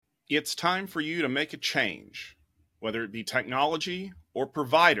It's time for you to make a change, whether it be technology or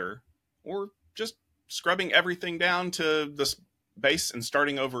provider or just scrubbing everything down to the base and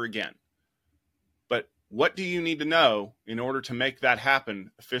starting over again. But what do you need to know in order to make that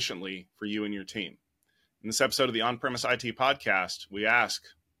happen efficiently for you and your team? In this episode of the On-Premise IT Podcast, we ask,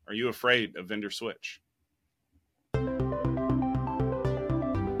 are you afraid of vendor switch?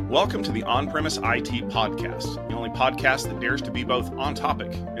 Welcome to the On-Premise IT Podcast, the only podcast that dares to be both on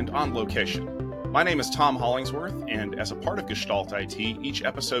topic and on location. My name is Tom Hollingsworth, and as a part of Gestalt IT, each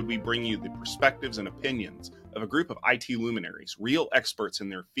episode we bring you the perspectives and opinions of a group of IT luminaries, real experts in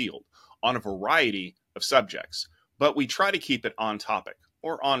their field, on a variety of subjects. But we try to keep it on topic,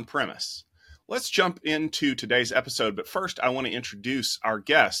 or on premise. Let's jump into today's episode, but first I want to introduce our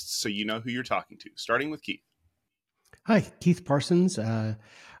guests so you know who you're talking to, starting with Keith. Hi, Keith Parsons.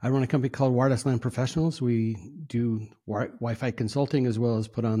 I run a company called Wireless LAN Professionals. We do Wi-Fi consulting as well as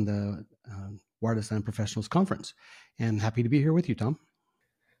put on the Wireless LAN Professionals Conference. And happy to be here with you, Tom.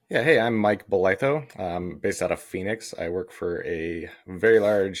 Yeah, hey, I'm Mike Bolitho. I'm based out of Phoenix. I work for a very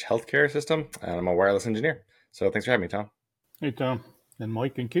large healthcare system, and I'm a wireless engineer. So thanks for having me, Tom. Hey, Tom. And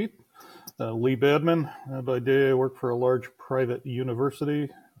Mike and Keith. Lee Badman. By day, I work for a large private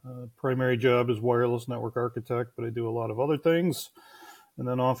university. Primary job is wireless network architect, but I do a lot of other things. And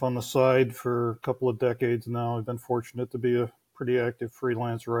then off on the side for a couple of decades now, I've been fortunate to be a pretty active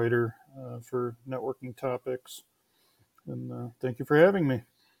freelance writer for networking topics. And thank you for having me.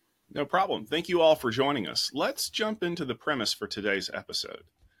 No problem. Thank you all for joining us. Let's jump into the premise for today's episode.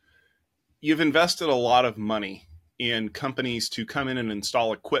 You've invested a lot of money in companies to come in and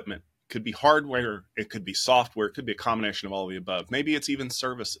install equipment. It could be hardware, it could be software, it could be a combination of all of the above. Maybe it's even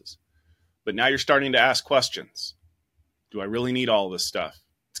services. But now you're starting to ask questions. Do I really need all this stuff?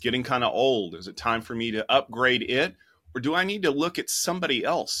 It's getting kind of old. Is it time for me to upgrade it? Or do I need to look at somebody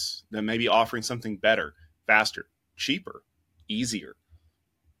else that may be offering something better, faster, cheaper, easier?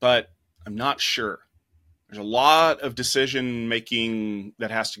 But I'm not sure. There's a lot of decision making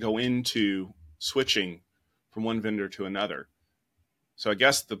that has to go into switching from one vendor to another. So I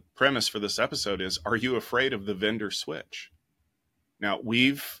guess the premise for this episode is, are you afraid of the vendor switch? Now,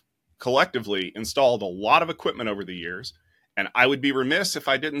 we've collectively installed a lot of equipment over the years, and I would be remiss if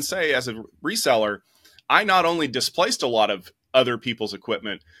I didn't say, as a reseller, I not only displaced a lot of other people's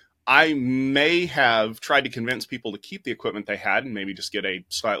equipment, I may have tried to convince people to keep the equipment they had and maybe just get a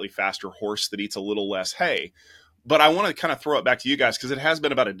slightly faster horse that eats a little less hay. But I want to kind of throw it back to you guys because it has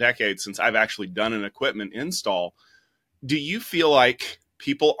been about a decade since I've actually done an equipment install. Do you feel like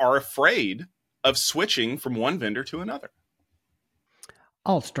people are afraid of switching from one vendor to another?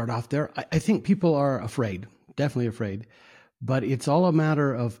 I'll start off there. I think people are afraid, definitely afraid, but it's all a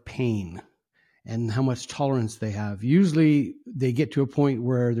matter of pain and how much tolerance they have. Usually they get to a point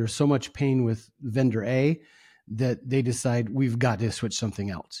where there's so much pain with vendor A that they decide we've got to switch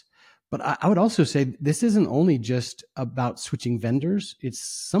something else. But I would also say this isn't only just about switching vendors. It's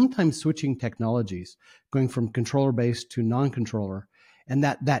sometimes switching technologies, going from controller-based to non-controller. And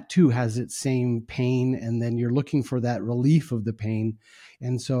that too has its same pain. And then you're looking for that relief of the pain.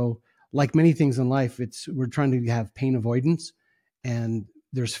 And so like many things in life, we're trying to have pain avoidance. And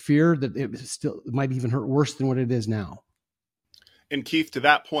there's fear that it might even hurt worse than what it is now. And Keith, to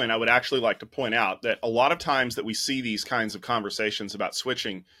that point, I would actually like to point out that a lot of times that we see these kinds of conversations about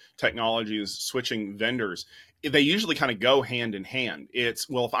switching technologies, switching vendors, they usually kind of go hand in hand. It's,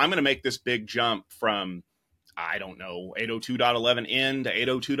 well, if I'm going to make this big jump from, I don't know, 802.11n to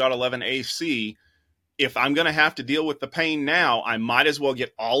 802.11 AC, if I'm going to have to deal with the pain now, I might as well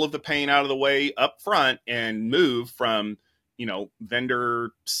get all of the pain out of the way up front and move from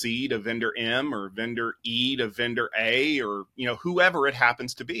vendor C to vendor M or vendor E to vendor A or, whoever it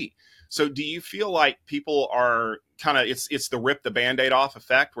happens to be. So do you feel like people are kind of, it's the rip the Band-Aid off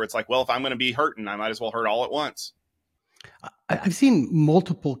effect where it's like, well, if I'm going to be hurting, I might as well hurt all at once? I've seen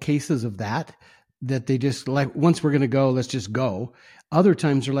multiple cases of that they just like, once we're going to go, let's just go. Other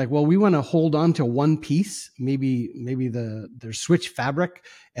times they're like, well, we want to hold on to one piece, maybe their switch fabric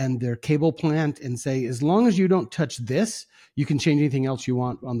and their cable plant, and say, as long as you don't touch this, you can change anything else you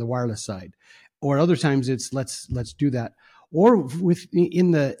want on the wireless side. Or other times it's let's do that. Or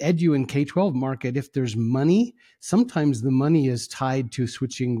in the edu and K-12 market, if there's money, sometimes the money is tied to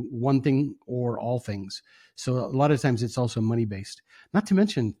switching one thing or all things. So a lot of times it's also money based. Not to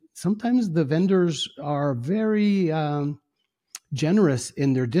mention, sometimes the vendors are very generous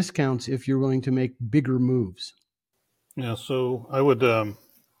in their discounts if you're willing to make bigger moves. Yeah, so I would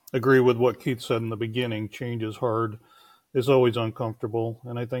agree with what Keith said in the beginning. Change is hard. It's always uncomfortable.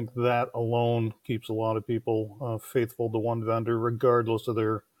 And I think that alone keeps a lot of people faithful to one vendor, regardless of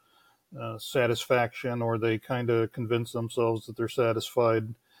their satisfaction, or they kind of convince themselves that they're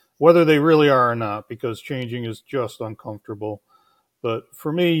satisfied, whether they really are or not, because changing is just uncomfortable. But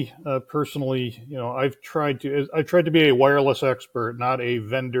for me personally, I've tried to be a wireless expert, not a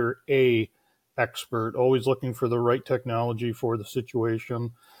vendor A expert, always looking for the right technology for the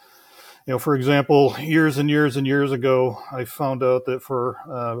situation. For example, years and years and years ago, I found out that for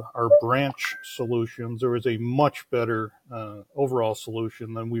our branch solutions, there was a much better overall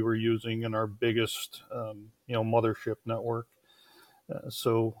solution than we were using in our biggest, mothership network.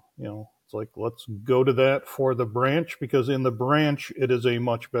 So, it's like, let's go to that for the branch, because in the branch, it is a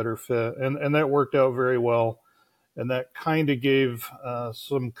much better fit. And that worked out very well. And that kind of gave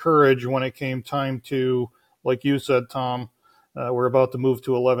some courage when it came time to, like you said, Tom, we're about to move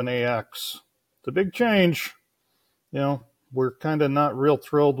to 11AX. It's a big change. We're kind of not real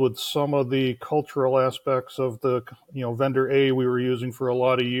thrilled with some of the cultural aspects of the, vendor A we were using for a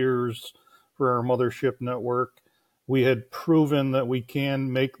lot of years for our mothership network. We had proven that we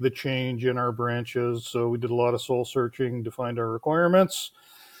can make the change in our branches, so we did a lot of soul searching to find our requirements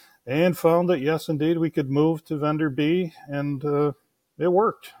and found that, yes, indeed, we could move to vendor B, and it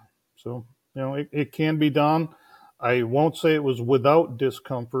worked. So, it can be done. I won't say it was without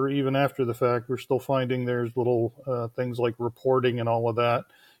discomfort. Even after the fact, we're still finding there's little things like reporting and all of that.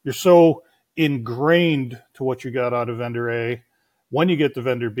 You're so ingrained to what you got out of vendor A. When you get to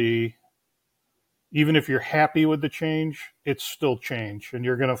vendor B, even if you're happy with the change, it's still change. And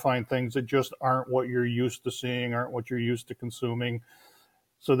you're going to find things that just aren't what you're used to seeing, aren't what you're used to consuming.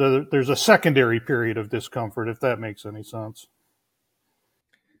 So there's a secondary period of discomfort, if that makes any sense.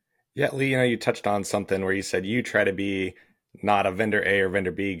 Yeah, Lee, you touched on something where you said you try to be not a vendor A or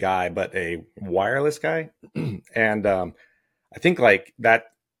vendor B guy, but a wireless guy. And I think like that,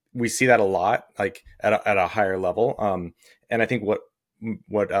 we see that a lot, like at a higher level. And I think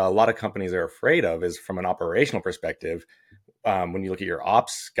what a lot of companies are afraid of is, from an operational perspective, when you look at your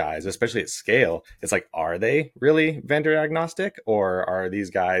ops guys, especially at scale, it's like, are they really vendor agnostic, or are these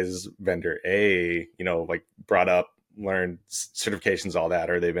guys vendor A, like brought up, learned certifications, all that,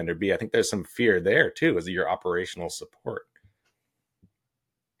 or are they vendor B? I think there's some fear there too, is your operational support.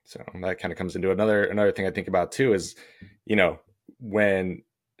 So that kind of comes into another thing I think about too, is, when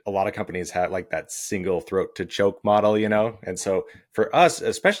a lot of companies have like that single throat to choke model, and so for us,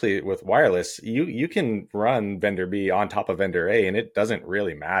 especially with wireless, you can run vendor B on top of vendor A, and it doesn't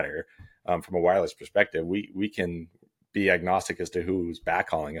really matter. From a wireless perspective, we can be agnostic as to who's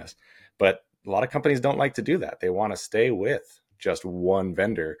backhauling us, but a lot of companies don't like to do that. They want to stay with just one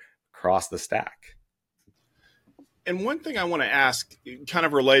vendor across the stack. And one thing I want to ask, kind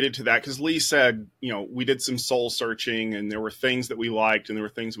of related to that, because Lee said, we did some soul searching and there were things that we liked and there were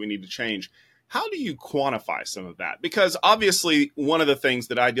things we need to change. How do you quantify some of that? Because obviously one of the things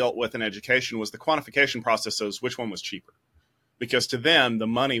that I dealt with in education was the quantification process of which one was cheaper. Because to them, the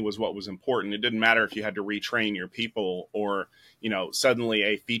money was what was important. It didn't matter if you had to retrain your people or, suddenly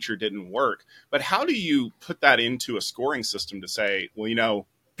a feature didn't work. But how do you put that into a scoring system to say, well,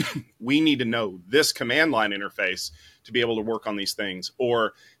 we need to know this command line interface to be able to work on these things?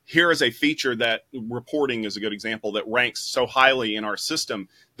 Or here is a feature that reporting is a good example that ranks so highly in our system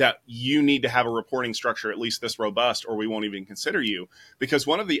that you need to have a reporting structure at least this robust, or we won't even consider you. Because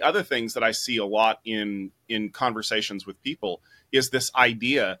one of the other things that I see a lot in conversations with people is this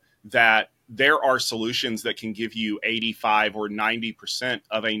idea that there are solutions that can give you 85 or 90%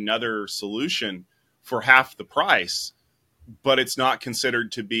 of another solution for half the price, but it's not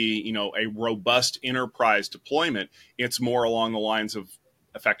considered to be, a robust enterprise deployment. It's more along the lines of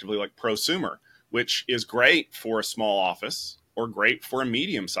effectively like prosumer, which is great for a small office or great for a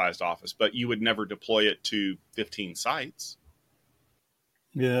medium-sized office, but you would never deploy it to 15 sites.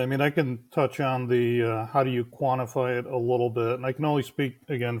 Yeah, I can touch on the how do you quantify it a little bit, and I can only speak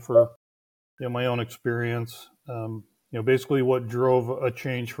again for my own experience. Basically what drove a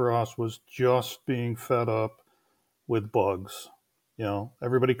change for us was just being fed up with bugs.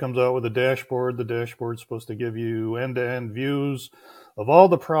 Everybody comes out with a dashboard. The dashboard's supposed to give you end-to-end views of all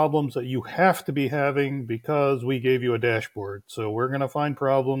the problems that you have to be having because we gave you a dashboard. So we're going to find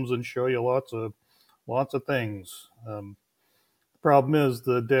problems and show you lots of things. The problem is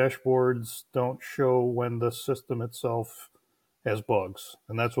the dashboards don't show when the system itself has bugs,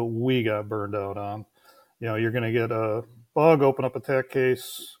 and that's what we got burned out on. You're going to get a bug, open up a tech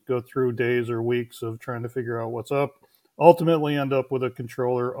case, go through days or weeks of trying to figure out what's up, ultimately end up with a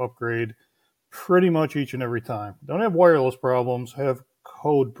controller upgrade pretty much each and every time. Don't have wireless problems, have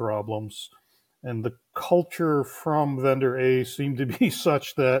code problems. And the culture from vendor A seemed to be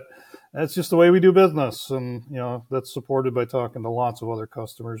such that that's just the way we do business. And, that's supported by talking to lots of other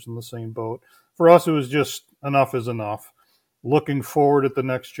customers in the same boat. For us, it was just enough is enough. Looking forward at the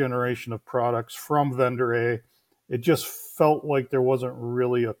next generation of products from vendor A, it just felt like there wasn't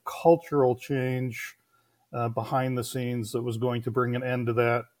really a cultural change behind the scenes that was going to bring an end to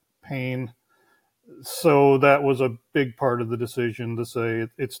that pain. So that was a big part of the decision to say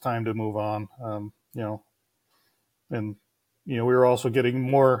it's time to move on. And we were also getting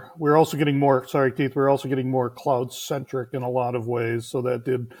more. Sorry, Keith. We were also getting more cloud centric in a lot of ways. So that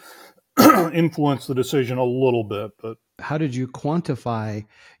did influence the decision a little bit. But how did you quantify?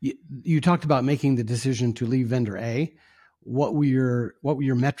 You talked about making the decision to leave vendor A. What were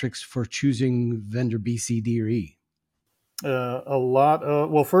your metrics for choosing vendor B, C, D, or E? A lot.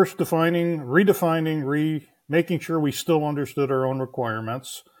 First redefining, making sure we still understood our own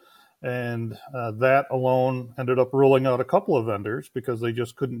requirements. And that alone ended up ruling out a couple of vendors because they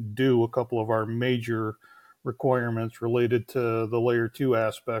just couldn't do a couple of our major requirements related to the layer 2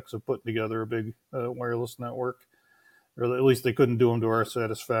 aspects of putting together a big wireless network, or at least they couldn't do them to our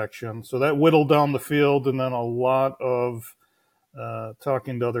satisfaction. So that whittled down the field, and then a lot of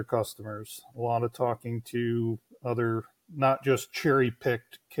talking to other customers, a lot of talking to other, not just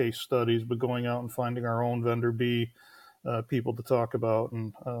cherry-picked case studies, but going out and finding our own vendor B people to talk about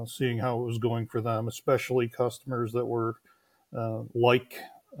and seeing how it was going for them, especially customers that were like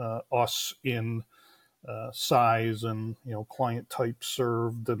us in size and client type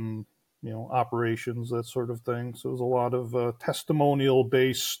served and operations, that sort of thing. So it was a lot of testimonial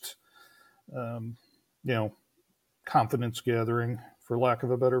based confidence gathering, for lack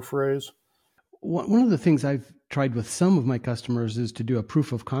of a better phrase. One of the things I've tried with some of my customers is to do a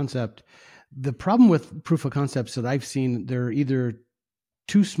proof of concept. The problem with proof of concepts that I've seen, they're either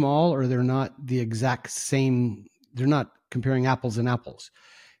too small or they're not the exact same. They're not comparing apples and apples.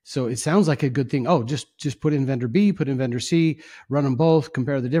 So it sounds like a good thing. Oh, just put in vendor B, put in vendor C, run them both,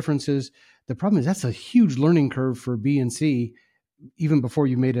 compare the differences. The problem is that's a huge learning curve for B and C, even before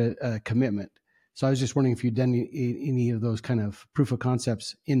you made a commitment. So I was just wondering if you'd done any of those kind of proof of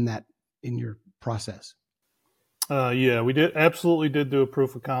concepts in your process. Yeah, we absolutely did do a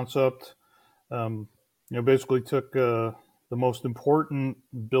proof of concept. Basically took the most important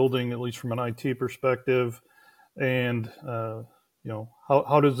building, at least from an IT perspective, and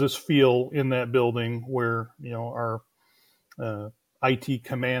how does this feel in that building where our IT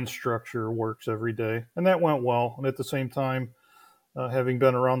command structure works every day, and that went well. And at the same time, having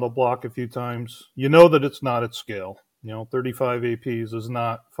been around the block a few times, that it's not at scale. 35 APs is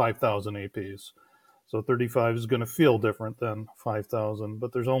not 5,000 APs. So 35 is going to feel different than 5,000,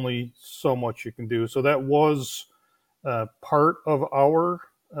 but there's only so much you can do. So that was part of our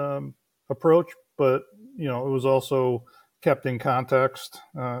approach, but it was also kept in context.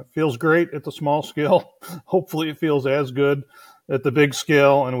 Feels great at the small scale. Hopefully it feels as good at the big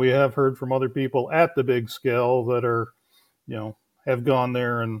scale. And we have heard from other people at the big scale that are, have gone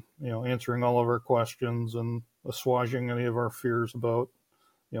there and, answering all of our questions and assuaging any of our fears about,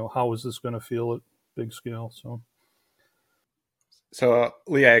 how is this going to feel at big scale. So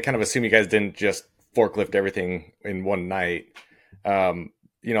Lee, I kind of assume you guys didn't just forklift everything in one night.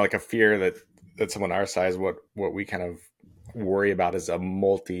 Like a fear that someone our size, what we kind of worry about is a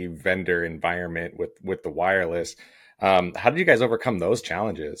multi-vendor environment with the wireless. How did you guys overcome those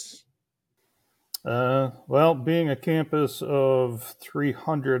challenges? Being a campus of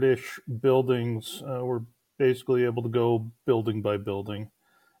 300-ish buildings, we're basically able to go building by building,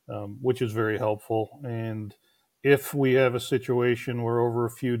 which is very helpful. And if we have a situation where over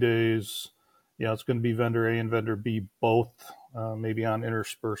a few days, it's going to be vendor A and vendor B both, maybe on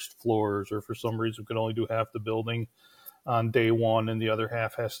interspersed floors, or for some reason we can only do half the building on day one and the other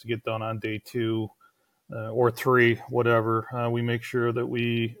half has to get done on day 2 or 3, whatever. We make sure that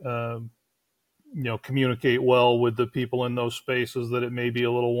we communicate well with the people in those spaces, that it may be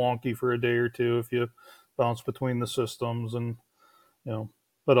a little wonky for a day or two if you bounce between the systems, and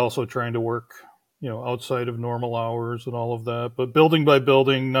but also trying to work outside of normal hours and all of that. But building by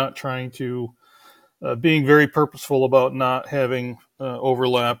building, not trying to being very purposeful about not having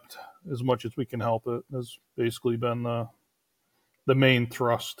overlapped as much as we can help it, has basically been the main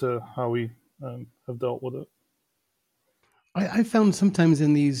thrust to how we have dealt with it. I found sometimes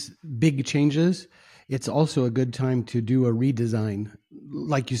in these big changes, it's also a good time to do a redesign.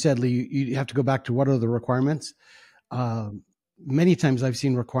 Like you said, Lee, you have to go back to what are the requirements. Many times I've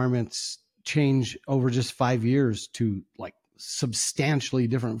seen requirements change over just 5 years to like substantially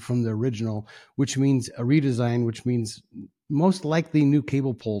different from the original, which means a redesign, which means most likely new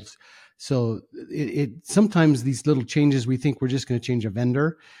cable pulls. So it sometimes these little changes, we think we're just going to change a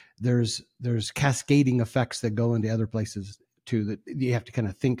vendor. there's cascading effects that go into other places too that you have to kind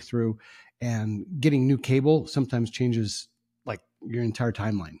of think through. And getting new cable sometimes changes like your entire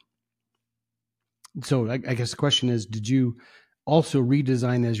timeline. So I guess the question is, did you also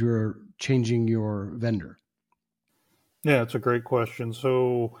redesign as you're changing your vendor? Yeah, it's a great question.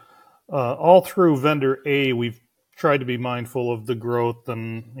 So all through vendor A, we've tried to be mindful of the growth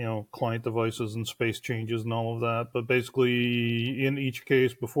and client devices and space changes and all of that. But basically, in each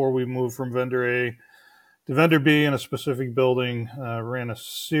case, before we moved from vendor A to vendor B in a specific building, ran a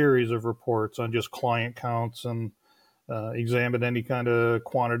series of reports on just client counts and examined any kind of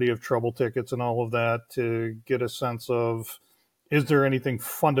quantity of trouble tickets and all of that to get a sense of, is there anything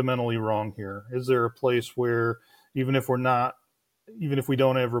fundamentally wrong here? Is there a place where even if we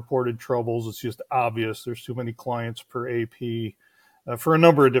don't have reported troubles, it's just obvious there's too many clients per AP for a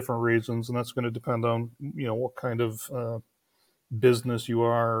number of different reasons, and that's going to depend on what kind of business you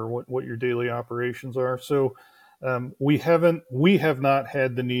are or what your daily operations are. So we have not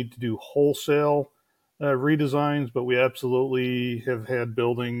had the need to do wholesale redesigns, but we absolutely have had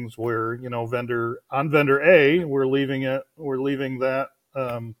buildings where vendor A we're leaving that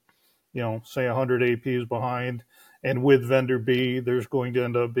say 100 APs behind, and with vendor B there's going to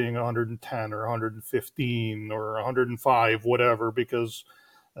end up being 110 or 115 or 105, whatever, because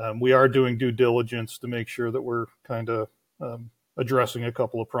we are doing due diligence to make sure that we're kind of addressing a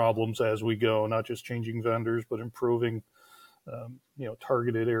couple of problems as we go, not just changing vendors, but improving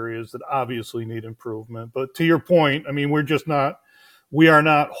targeted areas that obviously need improvement. But to your point, I mean, we are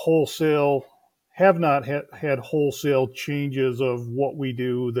not wholesale, have not had wholesale changes of what we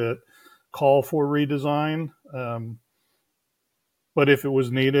do that call for redesign. But if it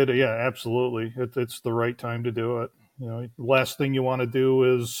was needed, yeah, absolutely. It's the right time to do it. The last thing you want to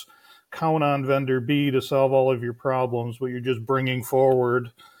do is count on vendor B to solve all of your problems, but you're just bringing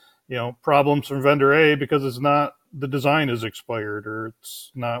forward, problems from vendor A because the design is expired or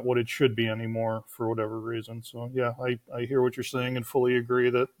it's not what it should be anymore for whatever reason. So yeah, I hear what you're saying and fully agree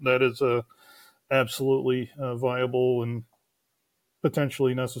that is a absolutely viable and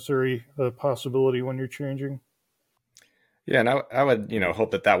potentially necessary possibility when you're changing. Yeah, and I would,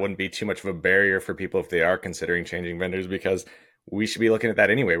 hope that wouldn't be too much of a barrier for people if they are considering changing vendors, because we should be looking at that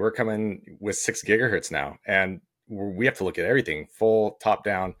anyway. We're coming with 6 gigahertz now, and we have to look at everything. Full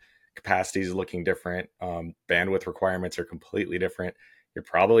top-down capacity is looking different. Bandwidth requirements are completely different. You're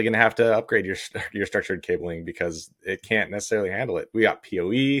probably going to have to upgrade your structured cabling because it can't necessarily handle it. We got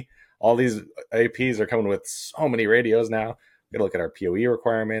PoE. All these APs are coming with so many radios now. We got to look at our PoE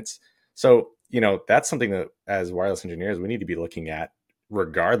requirements. So, that's something that as wireless engineers, we need to be looking at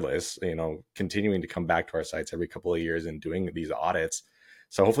regardless, continuing to come back to our sites every couple of years and doing these audits.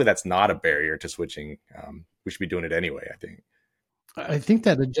 So hopefully that's not a barrier to switching. We should be doing it anyway, I think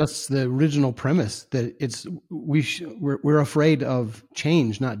that adjusts the original premise that we're afraid of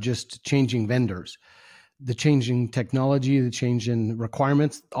change, not just changing vendors. The changing technology, the change in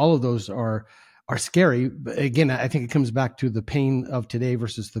requirements, all of those are scary. But again, I think it comes back to the pain of today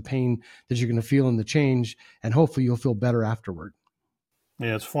versus the pain that you're going to feel in the change, and hopefully you'll feel better afterward.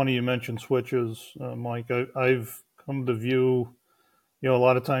 Yeah, it's funny you mentioned switches, Mike. I've come to view, a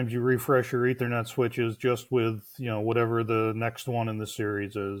lot of times you refresh your Ethernet switches just with, whatever the next one in the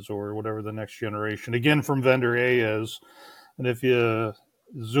series is or whatever the next generation, again, from vendor A is. And if you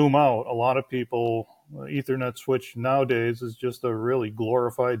zoom out, a lot of people, Ethernet switch nowadays is just a really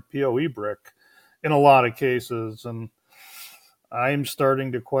glorified PoE brick in a lot of cases. And I'm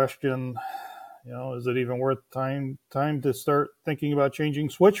starting to question, is it even worth time to start thinking about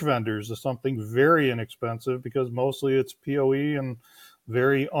changing switch vendors to something very inexpensive, because mostly it's PoE and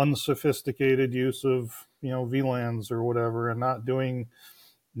very unsophisticated use of, VLANs or whatever, and not doing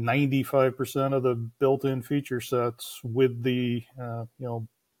 95% of the built-in feature sets with the,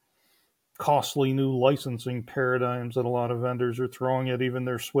 costly new licensing paradigms that a lot of vendors are throwing at even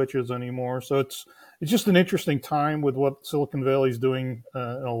their switches anymore. So it's just an interesting time with what Silicon Valley's doing in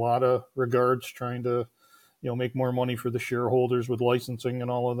a lot of regards, trying to make more money for the shareholders with licensing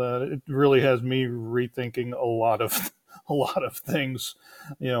and all of that. It really has me rethinking a lot of things.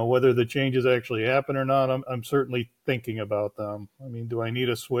 Whether the changes actually happen or not, I'm certainly thinking about them. I mean, do I need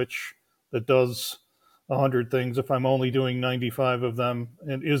a switch that does 100 things if I'm only doing 95 of them?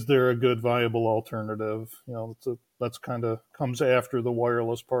 And is there a good viable alternative? That's kind of comes after the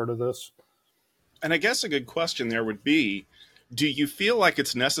wireless part of this. And I guess a good question there would be, do you feel like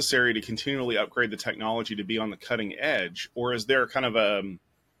it's necessary to continually upgrade the technology to be on the cutting edge? Or is there kind of a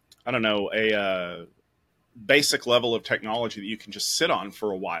basic level of technology that you can just sit on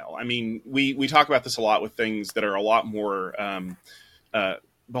for a while? I mean, we talk about this a lot with things that are a lot more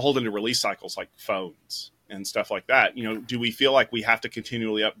beholden to release cycles like phones and stuff like that. Do we feel like we have to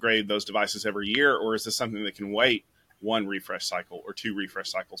continually upgrade those devices every year, or is this something that can wait one refresh cycle or two refresh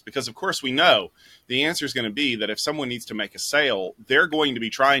cycles? Because of course we know the answer is going to be that if someone needs to make a sale, they're going to be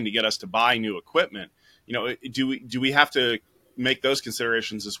trying to get us to buy new equipment. Do we have to make those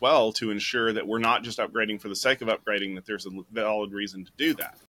considerations as well to ensure that we're not just upgrading for the sake of upgrading, that there's a valid reason to do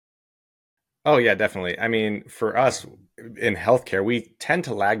that? Oh yeah, definitely. I mean, for us in healthcare, we tend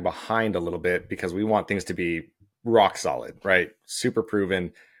to lag behind a little bit because we want things to be rock solid, right? Super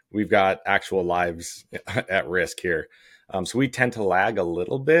proven. We've got actual lives at risk here. So we tend to lag a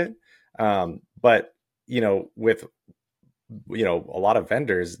little bit. But, with, a lot of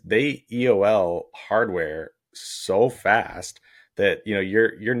vendors, they EOL hardware so fast that,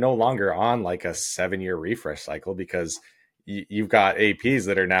 you're no longer on like a 7-year refresh cycle because you've got APs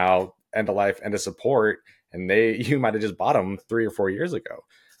that are now end of life, end of support, and you might have just bought them 3 or 4 years ago.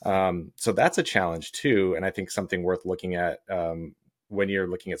 So that's a challenge too. And I think something worth looking at when you're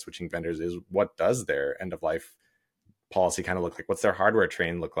looking at switching vendors is, what does their end of life policy kind of look like? What's their hardware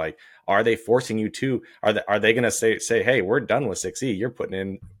train look like? Are they forcing you to, are they going to say, hey, we're done with 6E. You're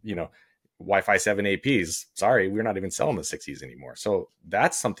putting in, Wi-Fi 7 APs. Sorry, we're not even selling the 6Es anymore. So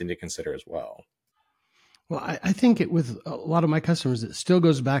that's something to consider as well. Well, I think with a lot of my customers, it still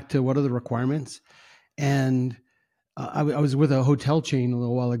goes back to what are the requirements. And I was with a hotel chain a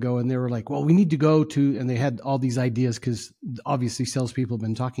little while ago, and they were like, well, we need to go to, and they had all these ideas because obviously salespeople have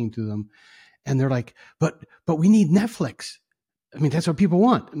been talking to them. And they're like, but we need Netflix. I mean, that's what people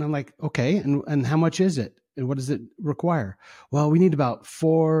want. And I'm like, okay. And how much is it? And what does it require? Well, we need about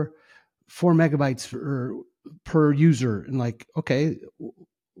 4 megabytes per user. And like, okay,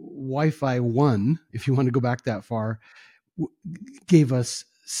 Wi-Fi 1, if you want to go back that far, gave us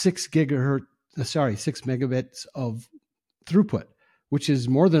 6 megabits of throughput, which is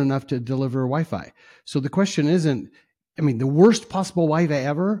more than enough to deliver Wi-Fi. So the question isn't, the worst possible Wi-Fi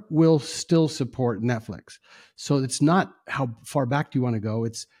ever will still support Netflix. So it's not how far back do you want to go.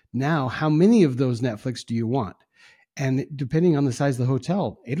 It's now how many of those Netflix do you want? And depending on the size of the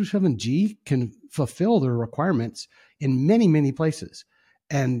hotel, 807G can fulfill their requirements in many, many places.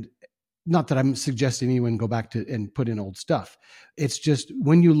 And not that I'm suggesting anyone go back to and put in old stuff. It's just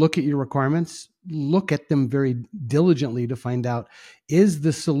when you look at your requirements, look at them very diligently to find out, is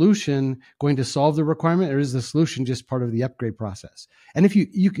the solution going to solve the requirement, or is the solution just part of the upgrade process? And if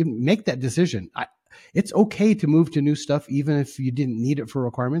you can make that decision, it's okay to move to new stuff, even if you didn't need it for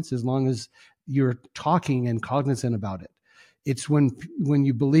requirements, as long as you're talking and cognizant about it. It's when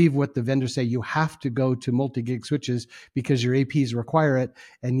you believe what the vendors say, you have to go to multi-gig switches because your APs require it,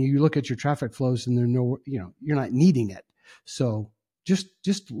 and you look at your traffic flows and you're not needing it. So just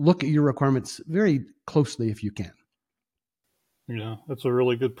look at your requirements very closely if you can. Yeah, that's a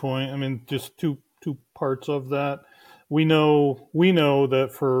really good point. Just two parts of that. We know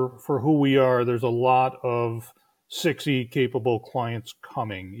that for who we are, there's a lot of 6E capable clients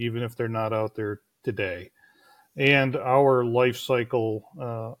coming, even if they're not out there today. And our life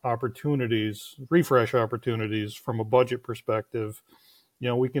cycle opportunities, refresh opportunities from a budget perspective,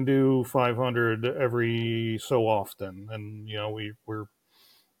 we can do 500 every so often. And,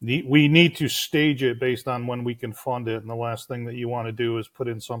 we need to stage it based on when we can fund it. And the last thing that you want to do is put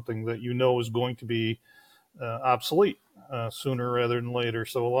in something that is going to be obsolete sooner rather than later.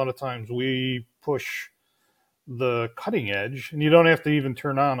 So a lot of times we push the cutting edge, and you don't have to even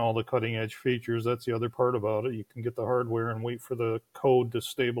turn on all the cutting edge features. That's the other part about it. You can get the hardware and wait for the code to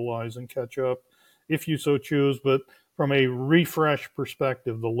stabilize and catch up if you so choose. But from a refresh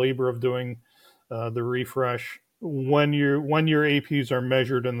perspective, the labor of doing the refresh, when your APs are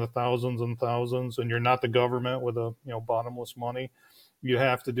measured in the thousands and thousands, and you're not the government with a bottomless money, you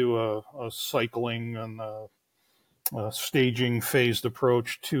have to do a cycling and staging phased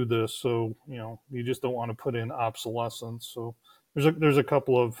approach to this. So you just don't want to put in obsolescence. So there's a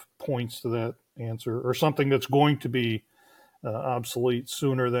couple of points to that answer, or something that's going to be obsolete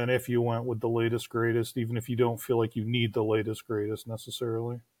sooner than if you went with the latest greatest, even if you don't feel like you need the latest greatest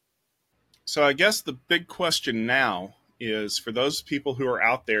necessarily. So I guess the big question now is, for those people who are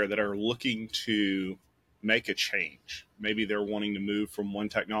out there that are looking to make a change, maybe they're wanting to move from one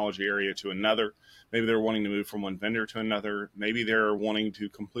technology area to another, maybe they're wanting to move from one vendor to another, maybe they're wanting to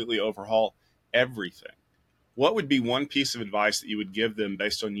completely overhaul everything. What would be one piece of advice that you would give them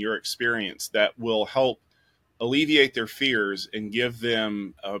based on your experience that will help alleviate their fears and give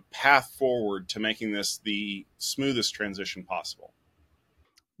them a path forward to making this the smoothest transition possible?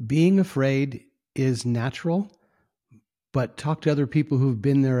 Being afraid is natural, but talk to other people who've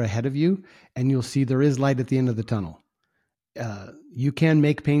been there ahead of you, and you'll see there is light at the end of the tunnel. You can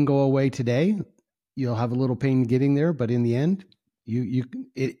make pain go away today. You'll have a little pain getting there, but in the end,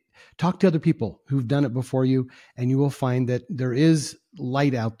 talk to other people who've done it before you, and you will find that there is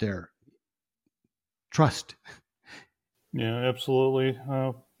light out there. Trust. Yeah, absolutely.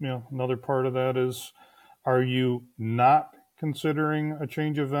 Another part of that is, are you not considering a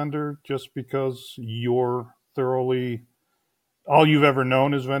change of vendor just because you're thoroughly all you've ever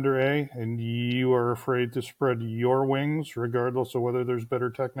known is vendor A, and you are afraid to spread your wings, regardless of whether there's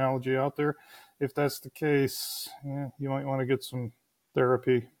better technology out there? If that's the case, you might want to get some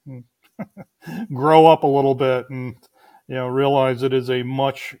therapy and grow up a little bit, and realize it is a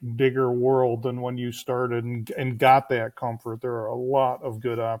much bigger world than when you started and got that comfort. There are a lot of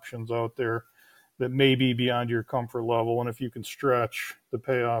good options out there that may be beyond your comfort level, and if you can stretch, the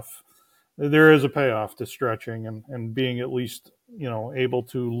payoff. There is a payoff to stretching and being at least, able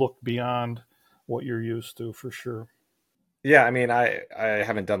to look beyond what you're used to, for sure. Yeah, I mean, I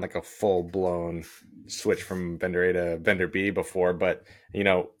haven't done like a full blown switch from vendor A to vendor B before, but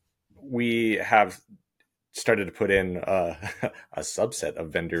we have started to put in a subset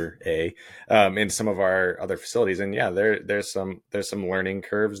of vendor A in some of our other facilities, and yeah, there's some learning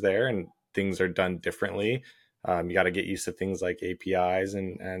curves there, and things are done differently. You got to get used to things like APIs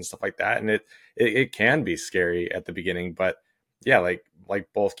and stuff like that. And it can be scary at the beginning, but yeah, like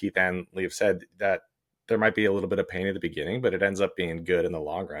both Keith and Lee have said, that there might be a little bit of pain at the beginning, but it ends up being good in the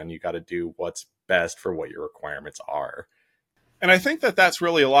long run. You got to do what's best for what your requirements are. And I think that that's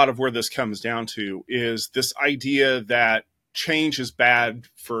really a lot of where this comes down to, is this idea that change is bad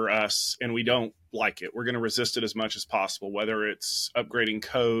for us and we don't like it. We're going to resist it as much as possible, whether it's upgrading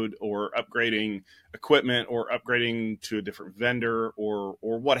code or upgrading equipment or upgrading to a different vendor or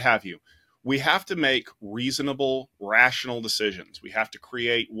what have you. We have to make reasonable, rational decisions. We have to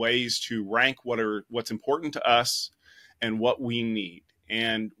create ways to rank what's important to us and what we need.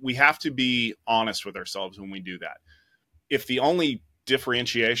 And we have to be honest with ourselves when we do that. If the only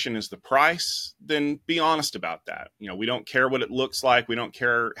differentiation is the price, then be honest about that. We don't care what it looks like. We don't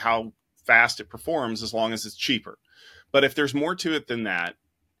care how fast it performs as long as it's cheaper. But if there's more to it than that,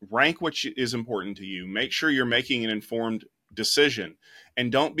 rank what is important to you. Make sure you're making an informed decision,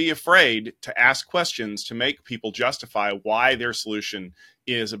 and don't be afraid to ask questions to make people justify why their solution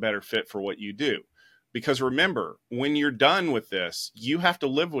is a better fit for what you do. Because remember, when you're done with this, you have to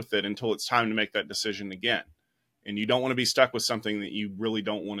live with it until it's time to make that decision again. And you don't want to be stuck with something that you really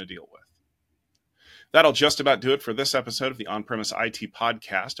don't want to deal with. That'll just about do it for this episode of the On-Premise IT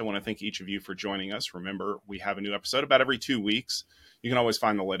Podcast. I want to thank each of you for joining us. Remember, we have a new episode about every 2 weeks. You can always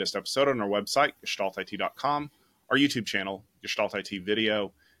find the latest episode on our website, gestaltit.com, our YouTube channel, Gestalt IT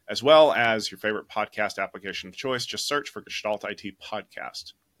Video, as well as your favorite podcast application of choice. Just search for Gestalt IT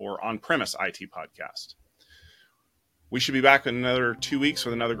Podcast or On-Premise IT Podcast. We should be back in another 2 weeks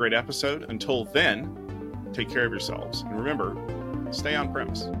with another great episode. Until then, take care of yourselves. And remember, stay on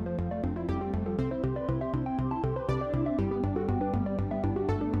premise.